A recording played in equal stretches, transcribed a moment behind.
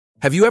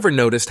Have you ever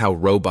noticed how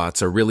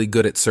robots are really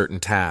good at certain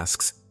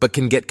tasks, but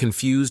can get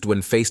confused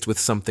when faced with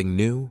something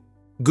new?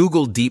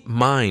 Google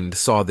DeepMind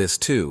saw this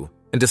too,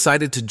 and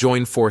decided to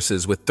join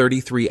forces with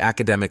 33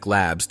 academic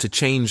labs to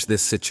change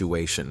this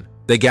situation.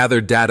 They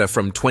gathered data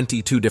from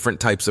 22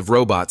 different types of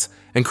robots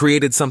and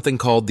created something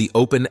called the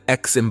Open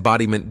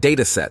X-Embodiment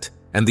dataset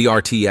and the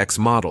RTX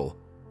model,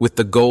 with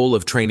the goal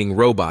of training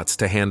robots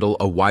to handle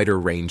a wider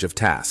range of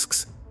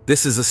tasks.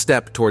 This is a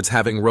step towards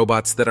having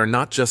robots that are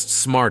not just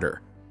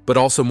smarter, but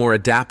also more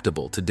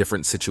adaptable to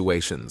different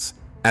situations.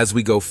 As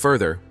we go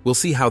further, we'll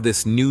see how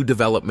this new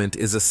development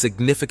is a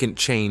significant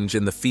change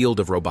in the field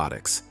of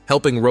robotics,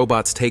 helping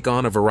robots take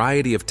on a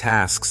variety of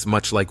tasks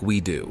much like we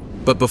do.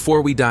 But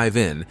before we dive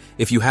in,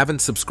 if you haven't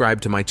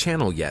subscribed to my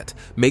channel yet,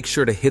 make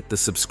sure to hit the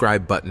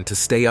subscribe button to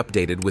stay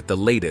updated with the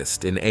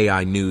latest in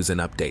AI news and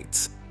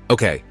updates.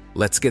 Okay,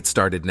 let's get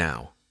started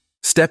now.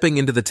 Stepping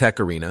into the tech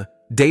arena,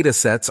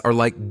 datasets are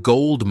like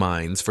gold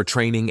mines for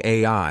training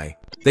AI.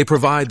 They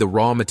provide the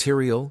raw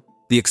material,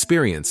 the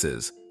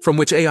experiences, from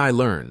which AI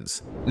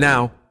learns.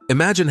 Now,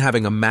 imagine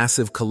having a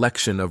massive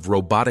collection of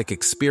robotic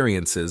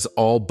experiences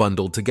all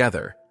bundled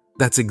together.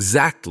 That's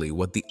exactly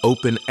what the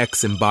Open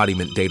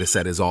X-Embodiment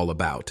dataset is all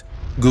about.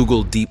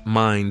 Google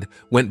DeepMind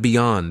went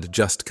beyond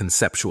just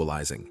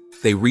conceptualizing.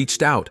 They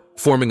reached out,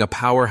 forming a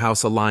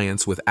powerhouse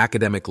alliance with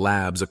academic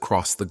labs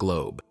across the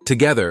globe.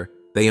 Together,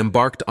 they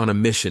embarked on a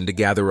mission to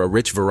gather a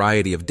rich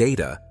variety of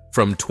data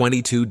from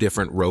 22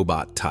 different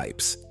robot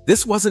types.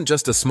 This wasn't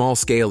just a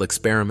small-scale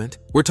experiment.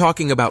 We're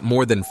talking about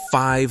more than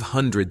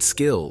 500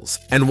 skills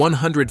and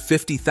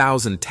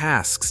 150,000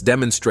 tasks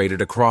demonstrated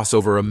across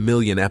over 1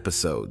 million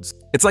episodes.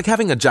 It's like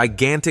having a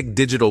gigantic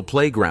digital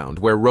playground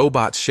where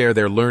robots share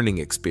their learning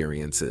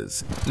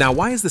experiences. Now,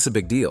 why is this a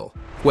big deal?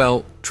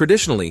 Well,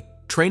 traditionally,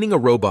 training a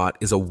robot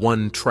is a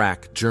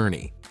one-track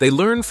journey. They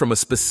learn from a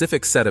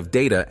specific set of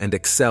data and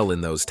excel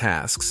in those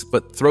tasks,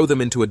 but throw them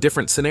into a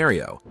different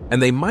scenario,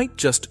 and they might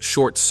just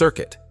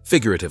short-circuit,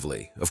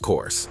 figuratively, of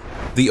course.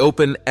 The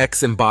Open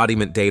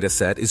X-Embodiment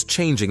dataset is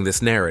changing this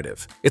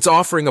narrative. It's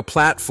offering a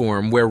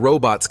platform where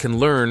robots can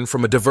learn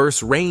from a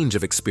diverse range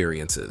of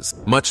experiences,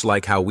 much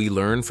like how we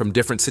learn from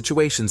different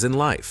situations in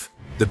life.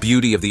 The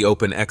beauty of the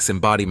Open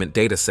X-Embodiment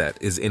dataset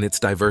is in its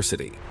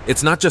diversity.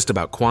 It's not just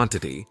about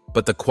quantity,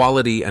 but the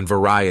quality and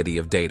variety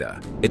of data.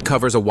 It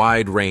covers a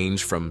wide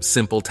range from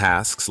simple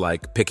tasks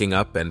like picking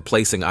up and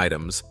placing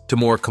items to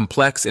more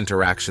complex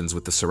interactions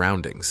with the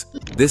surroundings.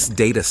 This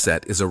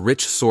dataset is a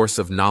rich source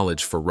of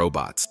knowledge for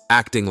robots,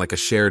 acting like a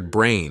shared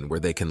brain where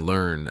they can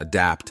learn,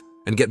 adapt,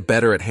 and get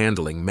better at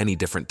handling many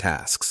different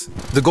tasks.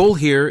 The goal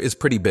here is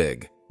pretty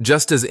big.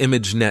 Just as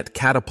ImageNet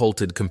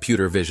catapulted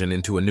computer vision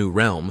into a new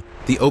realm,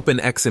 the Open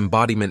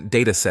X-Embodiment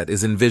dataset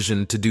is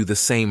envisioned to do the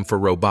same for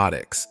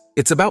robotics.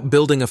 It's about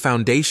building a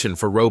foundation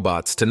for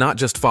robots to not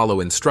just follow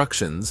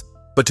instructions,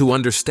 but to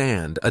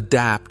understand,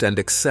 adapt, and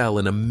excel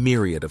in a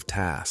myriad of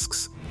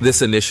tasks.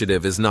 This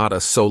initiative is not a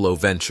solo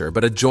venture,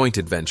 but a joint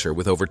adventure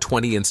with over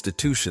 20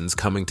 institutions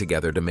coming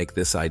together to make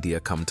this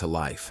idea come to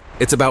life.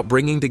 It's about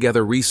bringing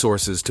together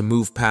resources to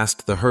move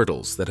past the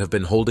hurdles that have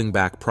been holding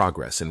back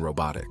progress in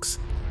robotics.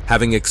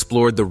 Having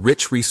explored the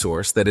rich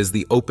resource that is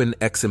the Open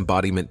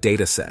X-Embodiment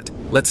dataset,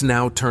 let's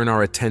now turn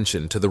our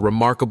attention to the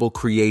remarkable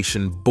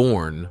creation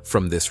born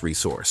from this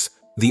resource,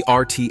 the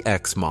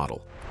RTX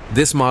model.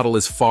 This model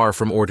is far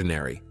from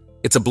ordinary.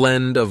 It's a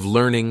blend of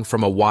learning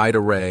from a wide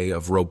array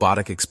of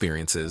robotic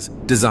experiences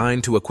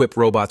designed to equip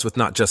robots with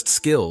not just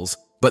skills,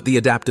 but the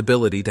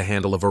adaptability to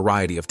handle a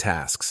variety of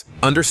tasks.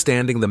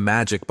 Understanding the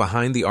magic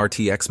behind the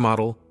RTX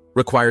model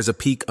requires a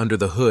peek under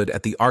the hood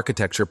at the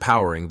architecture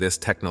powering this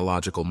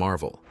technological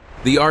marvel.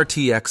 The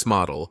RTX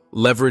model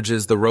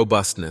leverages the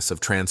robustness of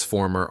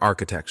transformer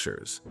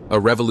architectures, a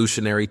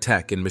revolutionary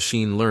tech in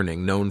machine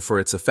learning known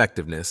for its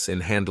effectiveness in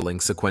handling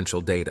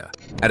sequential data.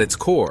 At its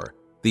core,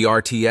 the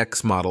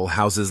RTX model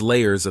houses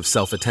layers of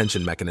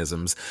self-attention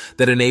mechanisms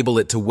that enable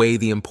it to weigh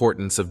the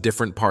importance of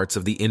different parts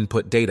of the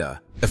input data,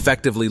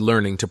 effectively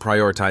learning to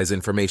prioritize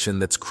information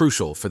that's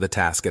crucial for the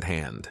task at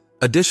hand.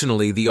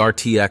 Additionally, the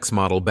RTX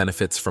model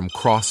benefits from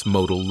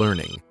cross-modal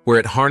learning, where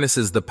it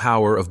harnesses the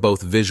power of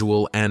both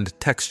visual and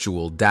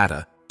textual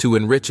data to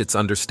enrich its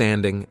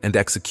understanding and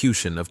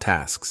execution of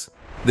tasks.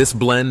 This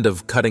blend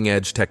of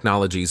cutting-edge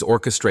technologies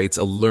orchestrates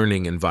a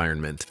learning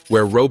environment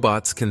where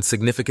robots can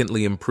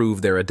significantly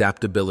improve their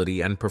adaptability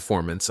and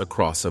performance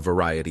across a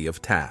variety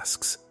of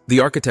tasks. The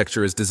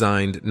architecture is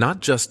designed not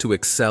just to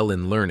excel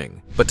in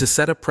learning, but to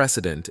set a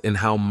precedent in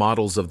how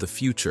models of the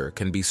future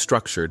can be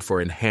structured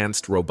for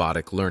enhanced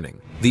robotic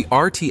learning. The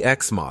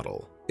RTX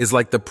model is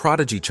like the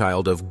prodigy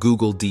child of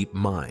Google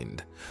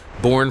DeepMind,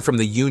 born from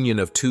the union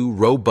of two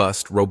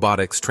robust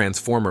robotics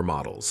transformer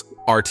models,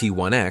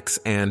 RT1X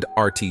and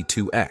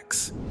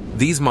RT2X.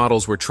 These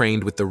models were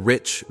trained with the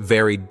rich,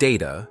 varied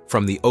data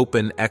from the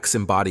Open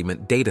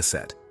X-Embodiment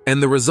dataset,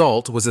 and the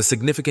result was a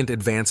significant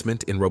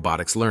advancement in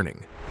robotics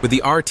learning. With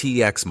the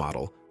RTX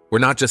model, We're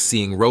not just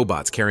seeing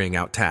robots carrying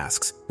out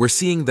tasks, we're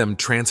seeing them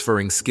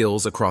transferring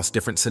skills across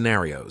different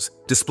scenarios,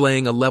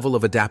 displaying a level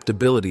of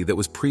adaptability that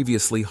was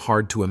previously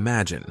hard to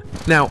imagine.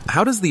 Now,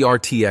 how does the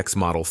RTX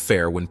model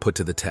fare when put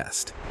to the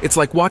test? It's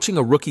like watching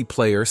a rookie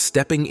player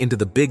stepping into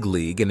the big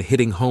league and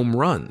hitting home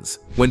runs.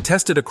 When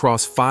tested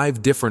across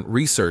 5 different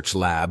research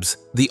labs,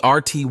 the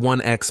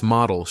RT1X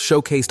model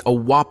showcased a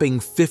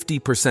whopping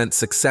 50%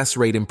 success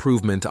rate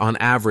improvement on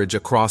average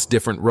across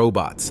different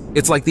robots.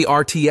 It's like the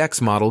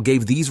RTX model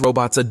gave these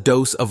robots a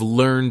dose of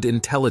learned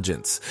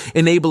intelligence,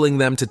 enabling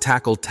them to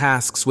tackle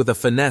tasks with a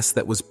finesse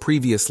that was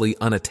previously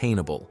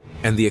unattainable.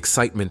 And the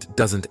excitement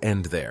doesn't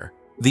end there.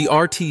 The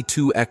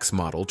RT2X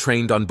model,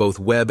 trained on both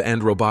web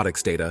and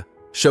robotics data,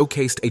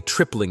 showcased a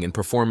tripling in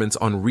performance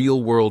on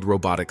real-world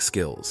robotic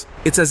skills.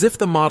 It's as if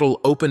the model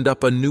opened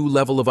up a new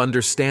level of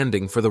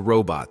understanding for the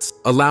robots,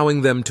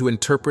 allowing them to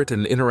interpret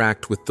and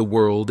interact with the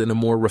world in a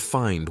more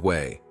refined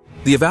way.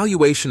 The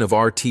evaluation of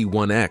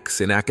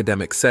RT1X in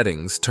academic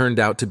settings turned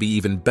out to be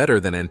even better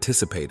than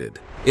anticipated.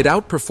 It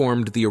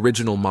outperformed the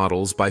original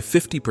models by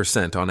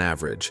 50% on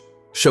average,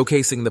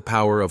 showcasing the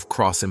power of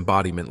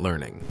cross-embodiment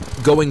learning.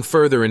 Going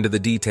further into the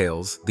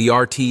details, the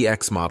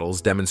RTX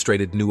models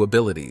demonstrated new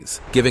abilities,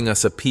 giving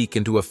us a peek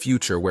into a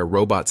future where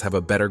robots have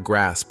a better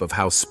grasp of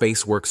how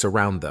space works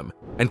around them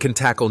and can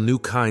tackle new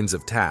kinds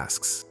of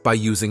tasks by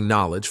using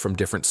knowledge from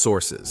different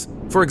sources.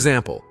 For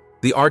example,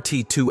 the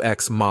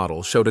RT2X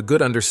model showed a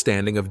good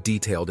understanding of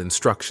detailed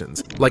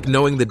instructions, like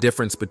knowing the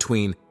difference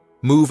between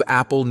move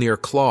apple near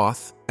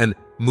cloth and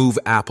move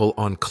apple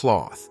on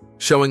cloth,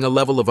 showing a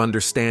level of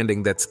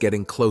understanding that's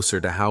getting closer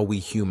to how we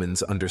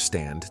humans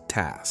understand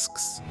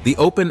tasks. The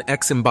Open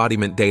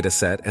X-Embodiment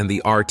dataset and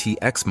the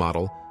RTX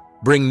model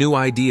bring new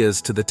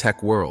ideas to the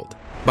tech world.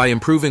 By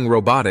improving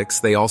robotics,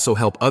 they also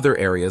help other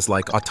areas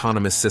like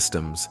autonomous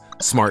systems,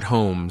 smart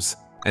homes,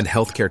 and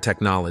healthcare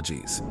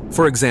technologies.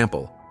 For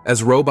example,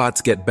 as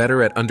robots get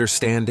better at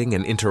understanding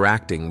and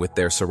interacting with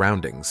their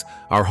surroundings,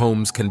 our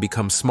homes can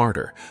become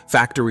smarter,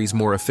 factories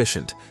more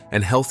efficient,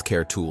 and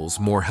healthcare tools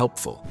more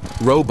helpful.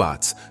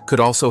 Robots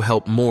could also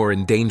help more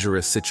in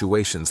dangerous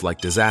situations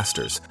like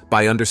disasters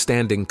by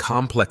understanding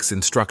complex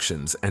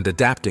instructions and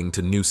adapting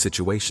to new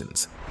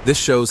situations. This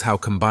shows how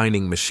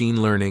combining machine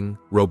learning,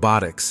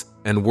 robotics,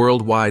 and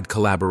worldwide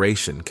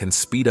collaboration can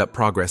speed up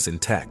progress in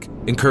tech,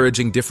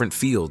 encouraging different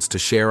fields to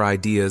share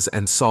ideas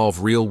and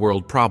solve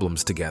real-world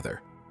problems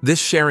together. This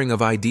sharing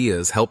of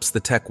ideas helps the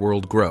tech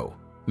world grow,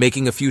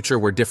 making a future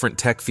where different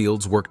tech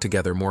fields work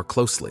together more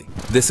closely.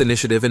 This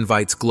initiative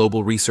invites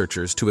global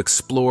researchers to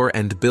explore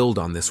and build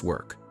on this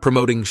work,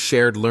 promoting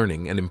shared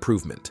learning and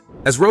improvement.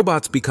 As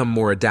robots become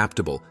more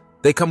adaptable,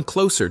 they come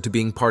closer to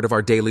being part of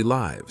our daily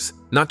lives,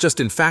 not just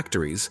in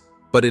factories,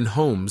 but in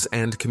homes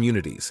and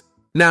communities.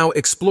 Now,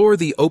 explore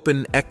the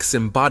Open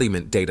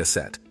X-Embodiment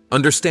dataset,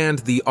 understand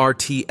the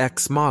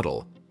RTX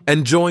model,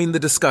 and join the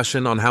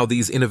discussion on how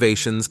these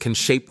innovations can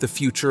shape the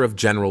future of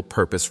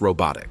general-purpose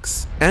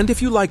robotics. And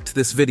if you liked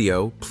this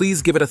video,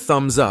 please give it a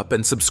thumbs up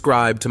and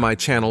subscribe to my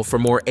channel for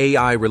more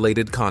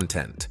AI-related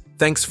content.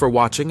 Thanks for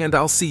watching, and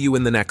I'll see you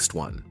in the next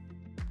one.